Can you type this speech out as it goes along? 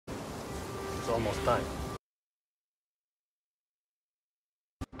almost time.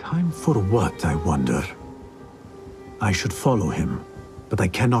 Time for what, I wonder? I should follow him, but I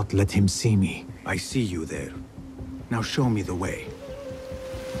cannot let him see me. I see you there. Now show me the way.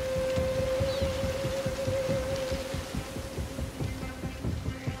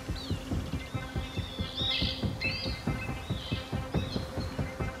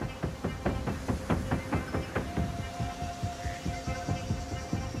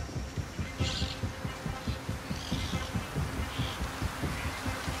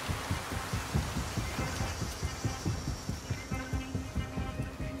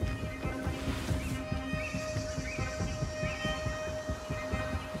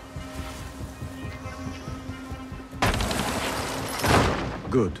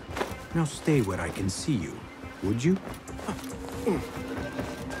 Good. Now stay where I can see you, would you?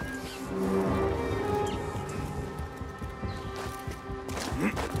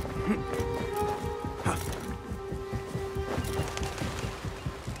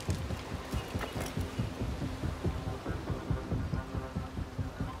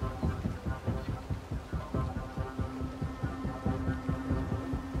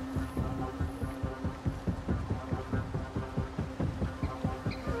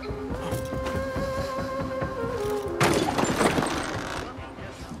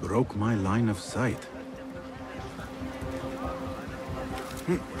 Broke my line of sight.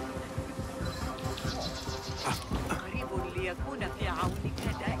 قريب ليكون في عونك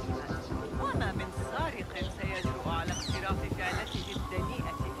دائما وما من سارق سيجرؤ على اقتراف فعلته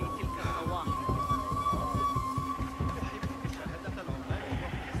الدنيئة في تلك الضواحي.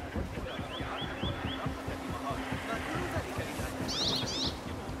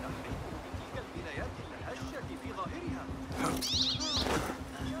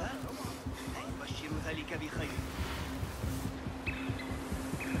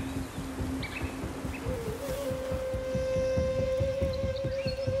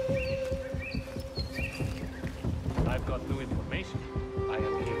 I've got new information. I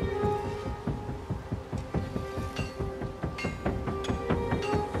am here.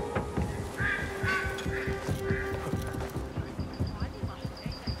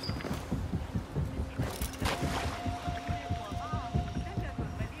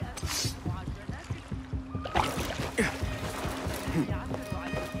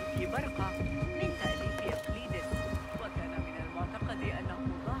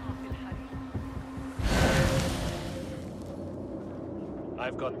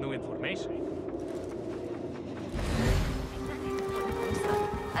 I've got new information.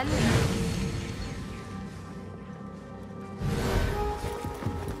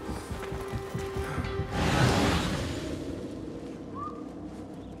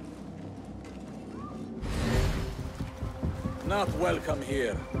 Not welcome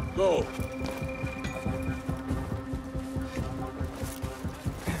here. Go.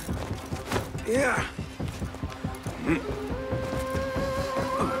 Yeah.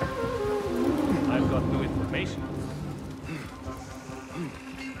 I've got new information.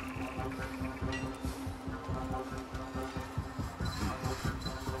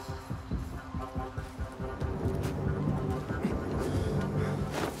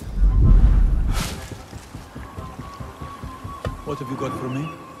 What have you got for me?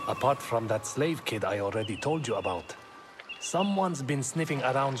 Apart from that slave kid I already told you about, someone's been sniffing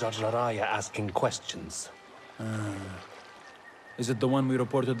around Jarjaraya asking questions. Is it the one we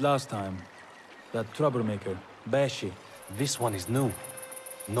reported last time? That troublemaker, Bashi? This one is new.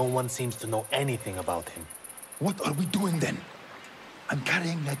 No one seems to know anything about him. What are we doing then? I'm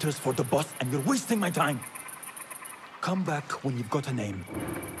carrying letters for the boss and you're wasting my time. Come back when you've got a name.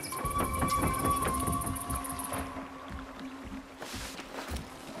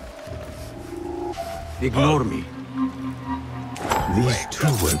 Ignore me. These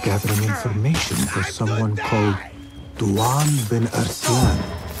two were gathering information for someone called Duan bin Arslan.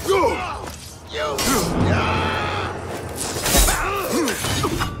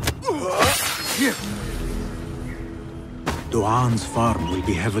 Duan's farm will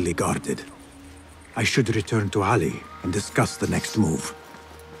be heavily guarded. I should return to Ali and discuss the next move.